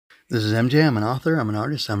This is MJ. I'm an author, I'm an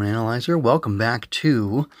artist, I'm an analyzer. Welcome back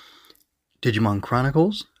to Digimon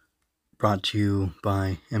Chronicles, brought to you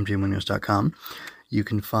by mjmunoz.com. You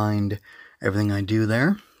can find everything I do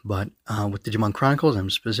there, but with Digimon Chronicles, I'm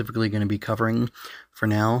specifically going to be covering, for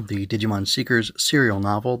now, the Digimon SEEKERS serial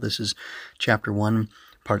novel. This is Chapter 1,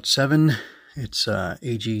 Part 7. It's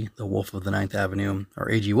AG, the Wolf of the Ninth Avenue, or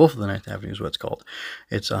AG Wolf of the Ninth Avenue is what it's called.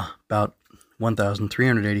 It's about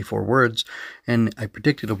 1,384 words, and I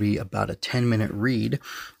predict it'll be about a 10-minute read,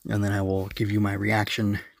 and then I will give you my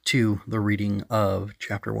reaction to the reading of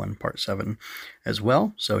Chapter 1, Part 7 as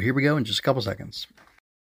well. So here we go in just a couple seconds.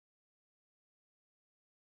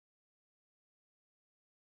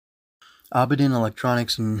 Aberdeen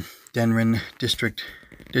Electronics and Denrin District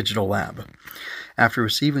Digital Lab. After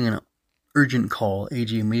receiving an urgent call,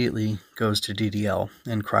 AG immediately goes to DDL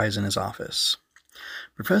and cries in his office.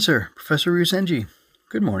 Professor Ryusenji.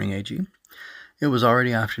 Good morning, AG. It was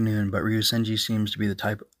already afternoon, but Ryusenji seems to be the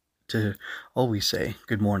type to always say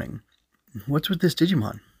good morning. What's with this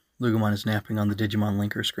Digimon? Lugumon is napping on the Digimon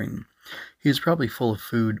linker screen. He is probably full of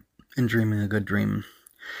food and dreaming a good dream.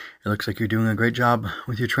 It looks like you're doing a great job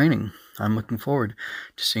with your training. I'm looking forward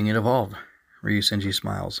to seeing it evolve. Ryusenji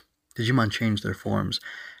smiles. Digimon change their forms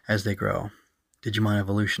as they grow. Digimon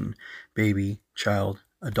evolution, baby, child,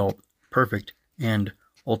 adult, perfect, and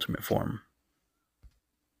ultimate form.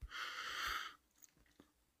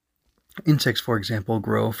 Insects, for example,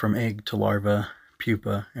 grow from egg to larva,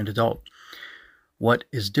 pupa, and adult. What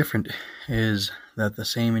is different is that the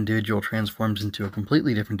same individual transforms into a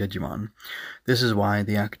completely different Digimon. This is why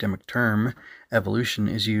the academic term evolution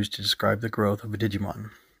is used to describe the growth of a Digimon.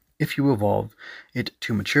 If you evolve it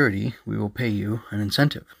to maturity, we will pay you an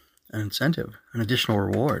incentive, an additional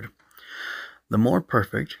reward. The more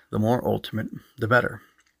perfect, the more ultimate, the better.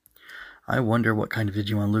 I wonder what kind of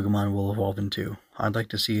Digimon Lugumon will evolve into. I'd like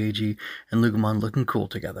to see AG and Lugumon looking cool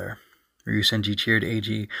together. Ryusenji cheered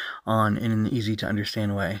AG on in an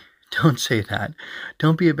easy-to-understand way. Don't say that.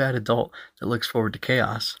 Don't be a bad adult that looks forward to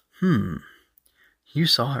chaos. You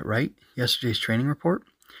saw it, right? Yesterday's training report?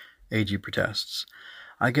 AG protests.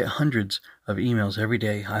 I get hundreds of emails every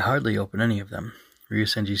day. I hardly open any of them.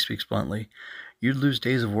 Ryusenji speaks bluntly. You'd lose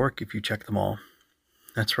days of work if you check them all.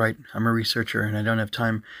 That's right. I'm a researcher, and I don't have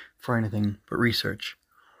time for anything but research.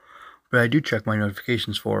 But I do check my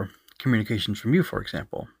notifications for communications from you, for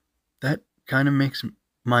example. That kind of makes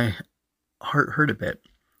my heart hurt a bit.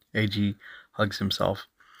 AG hugs himself.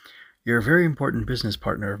 You're a very important business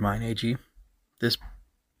partner of mine, AG.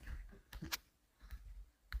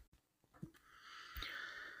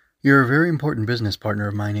 You're a very important business partner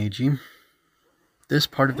of mine, AG. This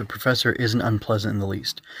part of the professor isn't unpleasant in the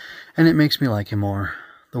least, and it makes me like him more.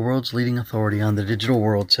 The world's leading authority on the digital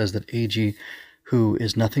world says that AG, who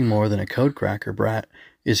is nothing more than a code cracker brat,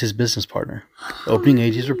 is his business partner. Opening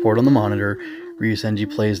AG's report on the monitor, Ryusenji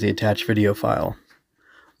plays the attached video file.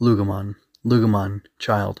 Lugumon,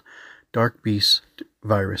 child, dark beast,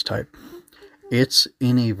 virus type. It's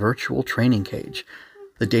in a virtual training cage.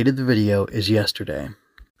 The date of the video is yesterday.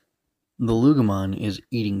 The Lugumon is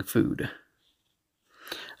eating food.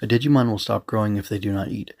 A Digimon will stop growing if they do not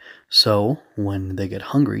eat, so when they get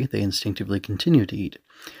hungry, they instinctively continue to eat.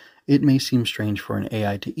 It may seem strange for an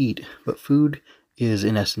AI to eat, but food is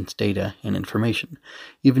in essence data and information.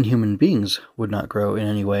 Even human beings would not grow in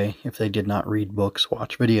any way if they did not read books,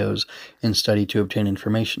 watch videos, and study to obtain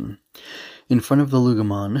information. In front of the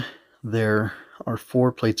Lugumon, there are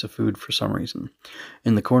 4 plates of food for some reason.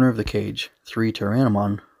 In the corner of the cage, 3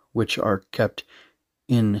 Tyrannomon, which are kept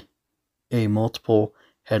in a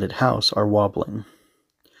multiple-headed house, are wobbling.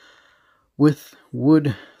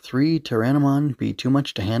 Would 3 Tyrannomon be too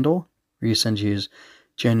much to handle? Ryusenji is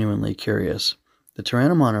genuinely curious. The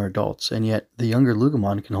Tyrannomon are adults, and yet the younger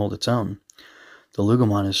Lugumon can hold its own. The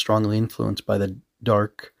Lugumon is strongly influenced by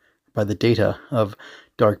the data of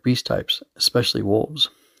dark beast types, especially wolves.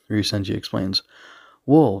 Ryusenji explains.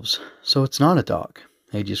 Wolves, so it's not a dog.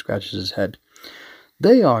 Eiji scratches his head.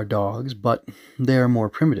 They are dogs, but they are more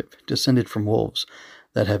primitive, descended from wolves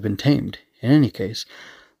that have been tamed. In any case,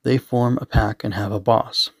 they form a pack and have a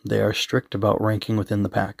boss. They are strict about ranking within the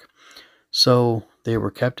pack. So they were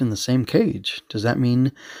kept in the same cage. Does that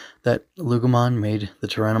mean that Lugumon made the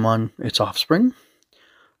Tyrannomon its offspring?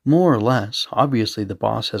 More or less. Obviously, the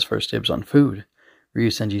boss has first dibs on food.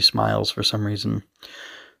 Ryusenji smiles for some reason.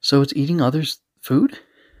 So it's eating others' food?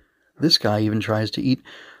 This guy even tries to eat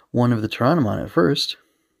one of the Tyrannomon at first.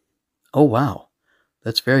 Oh wow,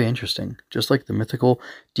 that's very interesting. Just like the mythical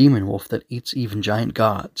demon wolf that eats even giant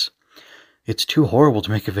gods. It's too horrible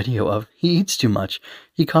to make a video of. He eats too much,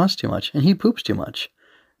 he costs too much, and he poops too much.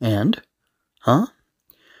 And? Huh?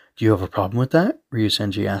 Do you have a problem with that?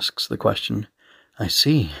 Ryusenji asks the question. I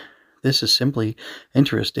see. This is simply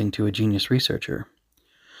interesting to a genius researcher.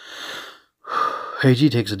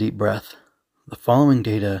 Eiji takes a deep breath. The following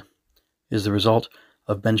data is the result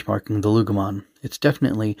of benchmarking the Lugumon. It's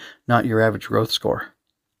definitely not your average growth score.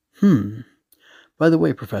 By the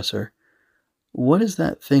way, Professor, what is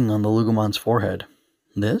that thing on the Lugumon's forehead?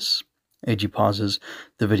 This? Eiji pauses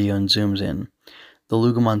the video and zooms in. The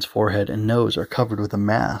Lugumon's forehead and nose are covered with a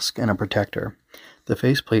mask and a protector. The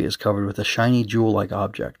faceplate is covered with a shiny jewel-like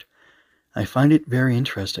object. I find it very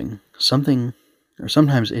interesting. Sometimes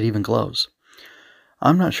it even glows.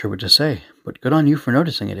 I'm not sure what to say, but good on you for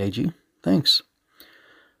noticing it, Eiji. Thanks.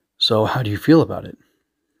 So, how do you feel about it?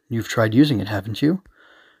 You've tried using it, haven't you?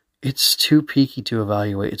 It's too peaky to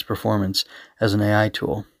evaluate its performance as an AI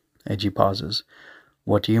tool. Eiji pauses.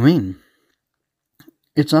 What do you mean?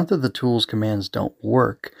 It's not that the tool's commands don't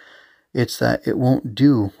work. It's that it won't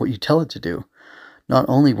do what you tell it to do. Not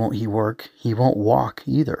only won't he work, he won't walk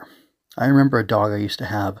either. I remember a dog I used to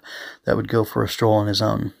have that would go for a stroll on his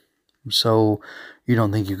own. So, you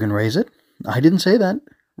don't think you can raise it? I didn't say that.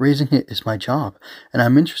 Raising it is my job, and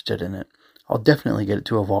I'm interested in it. I'll definitely get it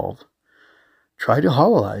to evolve. Try to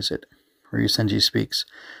hololize it, Ryusenji speaks.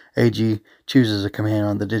 Eiji chooses a command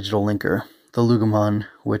on the digital linker. The Lugumon,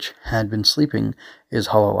 which had been sleeping, is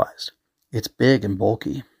hololized. It's big and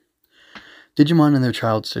bulky. Digimon in their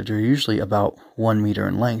child stage are usually about 1 meter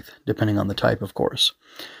in length, depending on the type, of course.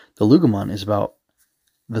 The Lugumon is about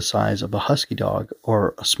the size of a husky dog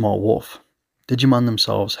or a small wolf. Digimon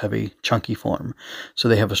themselves have a chunky form, so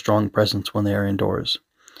they have a strong presence when they are indoors.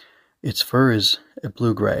 Its fur is a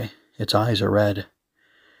blue-gray. Its eyes are red.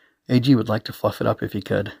 Eiji would like to fluff it up if he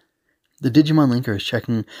could. The Digimon linker is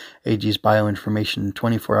checking Eiji's bioinformation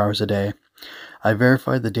 24 hours a day. I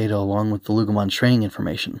verified the data along with the Lugumon's training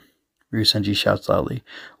information. Ryusenji shouts loudly.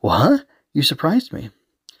 What? You surprised me.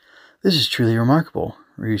 This is truly remarkable.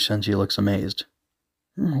 Ryusenji looks amazed.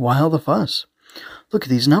 Why all the fuss? Look at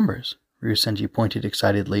these numbers. Ryusenji pointed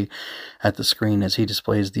excitedly at the screen as he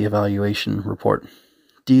displays the evaluation report.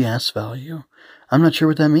 DS value. I'm not sure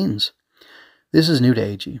what that means. This is new to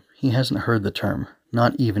Eiji. He hasn't heard the term,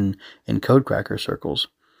 not even in codecracker circles.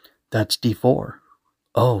 That's D4.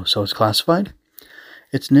 Oh, so it's classified?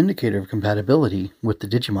 It's an indicator of compatibility with the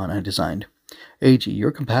Digimon I designed. Eiji,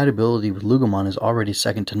 your compatibility with Lugumon is already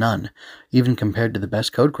second to none, even compared to the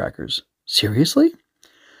best codecrackers. Seriously?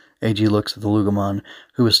 Eiji looks at the Lugumon,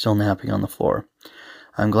 who is still napping on the floor.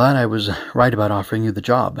 I'm glad I was right about offering you the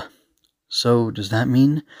job. So, does that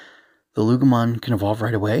mean the Lugumon can evolve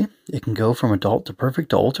right away? It can go from adult to perfect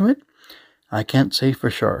to ultimate? I can't say for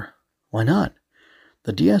sure. Why not?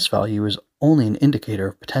 The DS value is only an indicator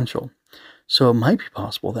of potential. So it might be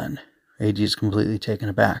possible then. Eiji is completely taken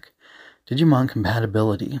aback. Digimon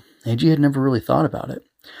compatibility. Eiji had never really thought about it.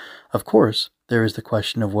 Of course, there is the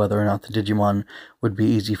question of whether or not the Digimon would be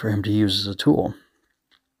easy for him to use as a tool.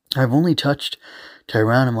 I've only touched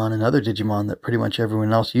Tyrannomon and other Digimon that pretty much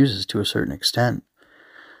everyone else uses to a certain extent.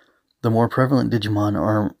 The more prevalent Digimon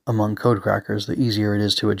are among codecrackers, the easier it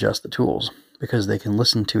is to adjust the tools, because they can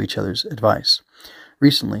listen to each other's advice.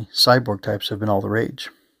 Recently, cyborg types have been all the rage.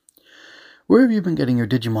 Where have you been getting your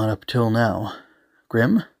Digimon up till now?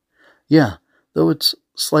 Grim? Yeah, though it's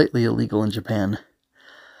slightly illegal in Japan.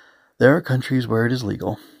 There are countries where it is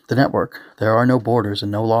legal. The network. There are no borders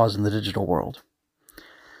and no laws in the digital world.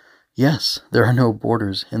 Yes, there are no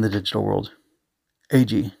borders in the digital world.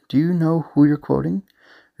 Eiji, do you know who you're quoting?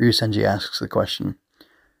 Ryusenji asks the question.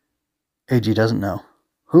 Eiji doesn't know.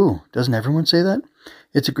 Who? Doesn't everyone say that?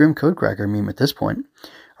 It's a grim codecracker meme at this point.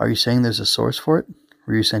 Are you saying there's a source for it?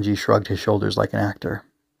 Ryusenji shrugged his shoulders like an actor.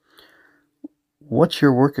 What's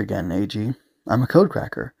your work again, Eiji? I'm a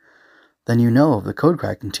codecracker. Then you know of the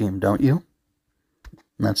codecracking team, don't you?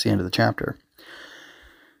 And that's the end of the chapter.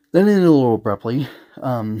 Then ended a little abruptly.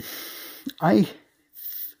 Some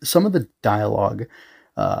of the dialogue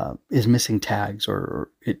is missing tags, or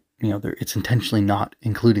it's intentionally not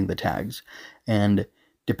including the tags. And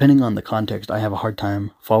depending on the context, I have a hard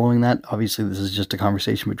time following that. Obviously, this is just a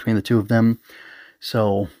conversation between the two of them.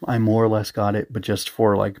 So I more or less got it, but just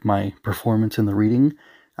for like my performance in the reading,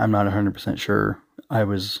 I'm not 100% sure I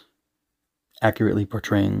was accurately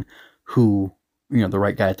portraying who, the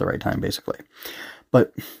right guy at the right time, basically.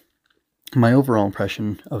 But my overall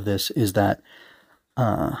impression of this is that,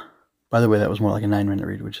 by the way, that was more like a 9-minute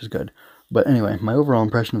read, which is good. But anyway, my overall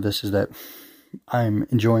impression of this is that I'm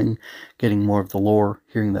enjoying getting more of the lore,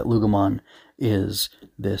 hearing that Lugumon is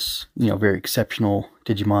this, very exceptional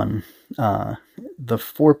Digimon. The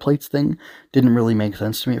 4 plates thing didn't really make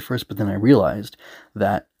sense to me at first, but then I realized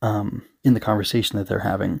that in the conversation that they're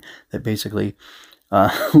having, that basically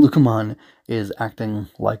Lucamon is acting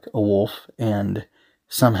like a wolf, and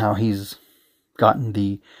somehow he's gotten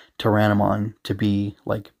the Tyrannomon to be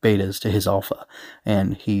like betas to his alpha,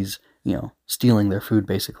 and he's, stealing their food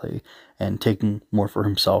basically and taking more for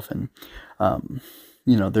himself. And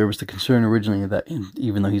there was the concern originally that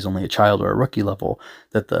even though he's only a child or a rookie level,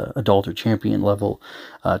 that the adult or champion level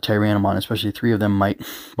Tyrannomon, especially 3 of them, might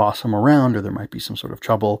boss him around, or there might be some sort of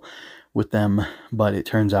trouble with them. But it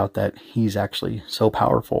turns out that he's actually so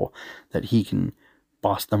powerful that he can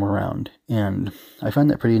boss them around, and I find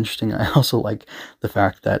that pretty interesting. I also like the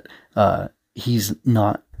fact that he's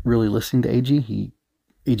not really listening to AG.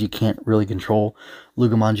 AG can't really control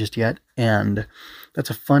Lucamon just yet, and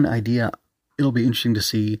that's a fun idea. It'll be interesting to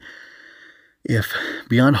see if,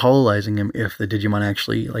 beyond hololizing him, if the Digimon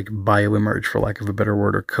actually like bioemerge, for lack of a better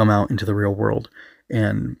word, or come out into the real world,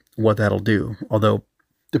 and what that'll do. Although,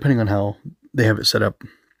 depending on how they have it set up,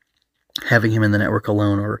 having him in the network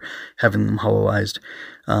alone or having them hololized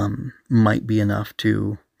might be enough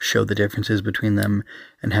to show the differences between them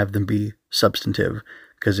and have them be substantive.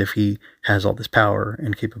 Because if he has all this power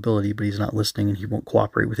and capability, but he's not listening and he won't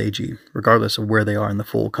cooperate with AG, regardless of where they are in the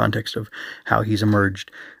full context of how he's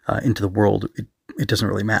emerged into the world, it doesn't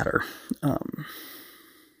really matter.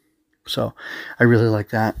 So I really like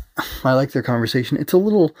that. I like their conversation. It's a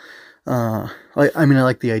little... I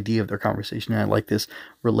like the idea of their conversation, and I like this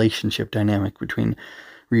relationship dynamic between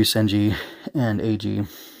Ryusenji and AG,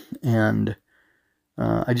 and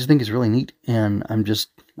I just think it's really neat, and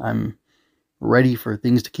I'm ready for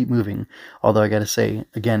things to keep moving. Although I gotta say,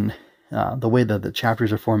 again, the way that the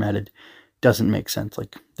chapters are formatted doesn't make sense.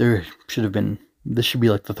 Like, this should be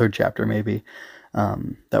like the 3rd chapter maybe,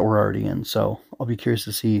 that we're already in. So I'll be curious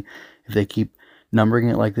to see if they keep numbering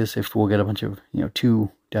it like this, if we'll get a bunch of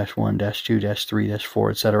 2-1, -2, -3,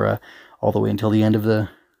 -4, etc., all the way until the end of the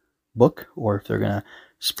book, or if they're gonna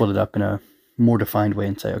split it up in a more defined way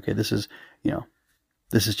and say, okay, this is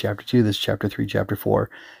chapter 2, this is chapter 3, chapter 4,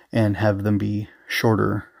 and have them be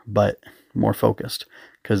shorter but more focused.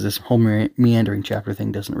 Because this whole meandering chapter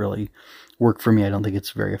thing doesn't really work for me. I don't think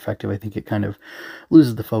it's very effective. I think it kind of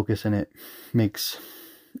loses the focus, and it makes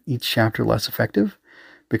each chapter less effective.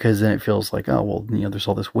 Because then it feels like, oh, well, there's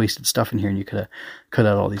all this wasted stuff in here, and you could have cut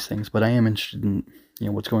out all these things. But I am interested in,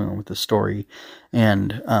 what's going on with the story.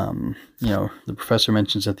 And, the professor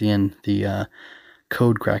mentions at the end the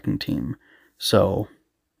code cracking team. So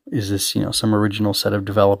is this, some original set of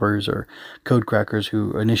developers or code crackers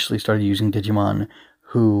who initially started using Digimon,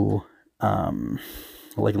 who,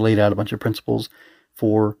 laid out a bunch of principles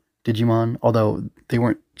for Digimon? Although they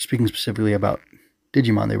weren't speaking specifically about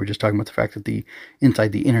Digimon, they were just talking about the fact that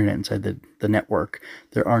inside the internet, inside the network,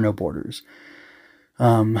 there are no borders.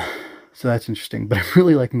 So that's interesting. But I'm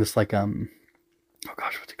really liking this, what's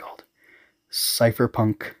it called?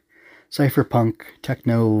 Cypherpunk,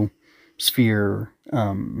 techno sphere,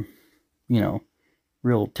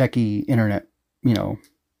 real techie internet,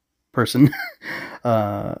 person,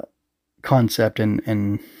 concept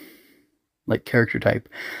and like character type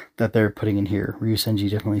that they're putting in here. Ryusenji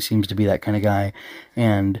definitely seems to be that kind of guy,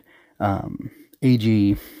 and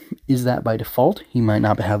AG is that by default. He might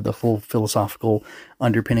not have the full philosophical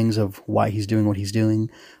underpinnings of why he's doing what he's doing,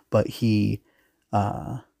 but he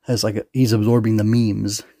he's absorbing the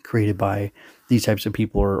memes created by these types of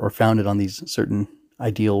people, or founded on these certain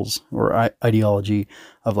ideals or ideology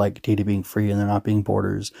of like data being free and there not being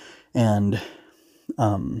borders, and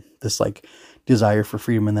this desire for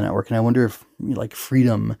freedom in the network. And I wonder if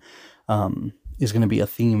freedom is going to be a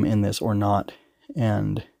theme in this or not,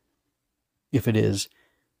 and if it is,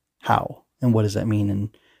 how, and what does that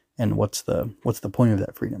mean, and what's the point of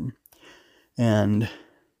that freedom. And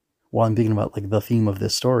while I'm thinking about the theme of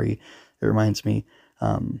this story, it reminds me,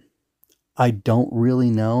 I don't really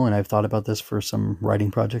know, and I've thought about this for some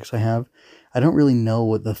writing projects I have, I don't really know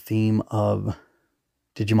what the theme of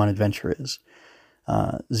Digimon Adventure is.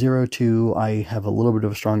 0-2, I have a little bit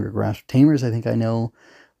of a stronger grasp. Tamers, I think I know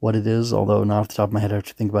what it is, although not off the top of my head, I have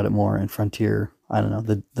to think about it more. And Frontier, I don't know,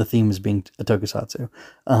 the theme is being a tokusatsu.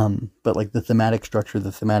 But the thematic structure,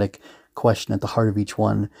 the thematic question at the heart of each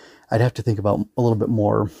one, I'd have to think about a little bit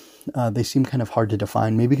more. They seem kind of hard to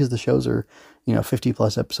define, maybe because the shows are, 50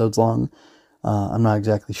 plus episodes long. I'm not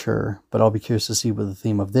exactly sure, but I'll be curious to see what the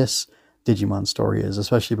theme of this Digimon story is,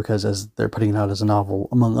 especially because as they're putting it out as a novel,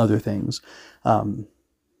 among other things,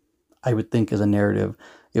 I would think as a narrative,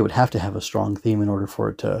 it would have to have a strong theme in order for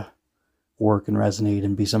it to work and resonate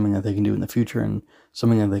and be something that they can do in the future and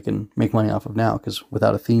something that they can make money off of now. Because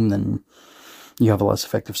without a theme, then, you have a less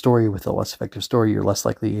effective story. With a less effective story, you're less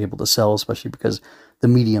likely able to sell, especially because the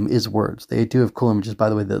medium is words. They do have cool images. By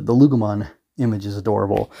the way, the Lugumon image is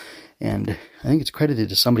adorable, and I think it's credited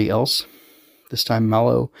to somebody else. This time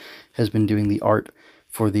Mallow has been doing the art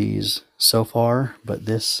for these so far, but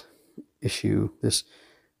this issue, this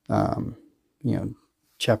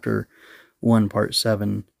chapter 1, part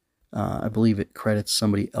 7, I believe it credits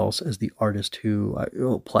somebody else as the artist who,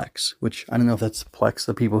 Plex, which I don't know if that's Plex,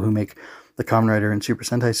 the people who make the Kamen Rider and Super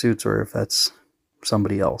Sentai suits, or if that's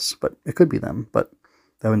somebody else, but it could be them, but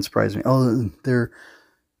that wouldn't surprise me. Oh,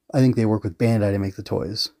 I think they work with Bandai to make the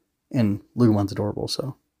toys, and Lugumon's adorable,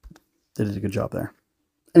 so they did a good job there.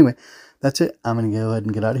 Anyway, that's it. I'm going to go ahead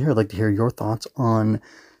and get out of here. I'd like to hear your thoughts on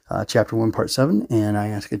Chapter 1, Part 7, and I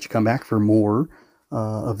ask that you come back for more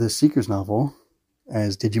of this Seekers novel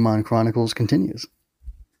as Digimon Chronicles continues.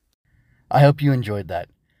 I hope you enjoyed that.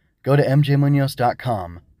 Go to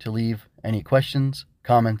mjmunoz.com to leave any questions,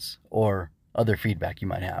 comments, or other feedback you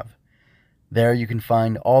might have. There you can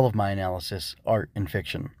find all of my analysis, art, and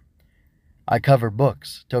fiction. I cover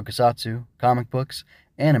books, tokusatsu, comic books,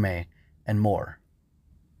 anime, and more.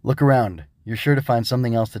 Look around. You're sure to find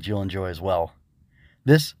something else that you'll enjoy as well.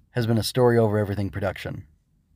 This has been a Story Over Everything production.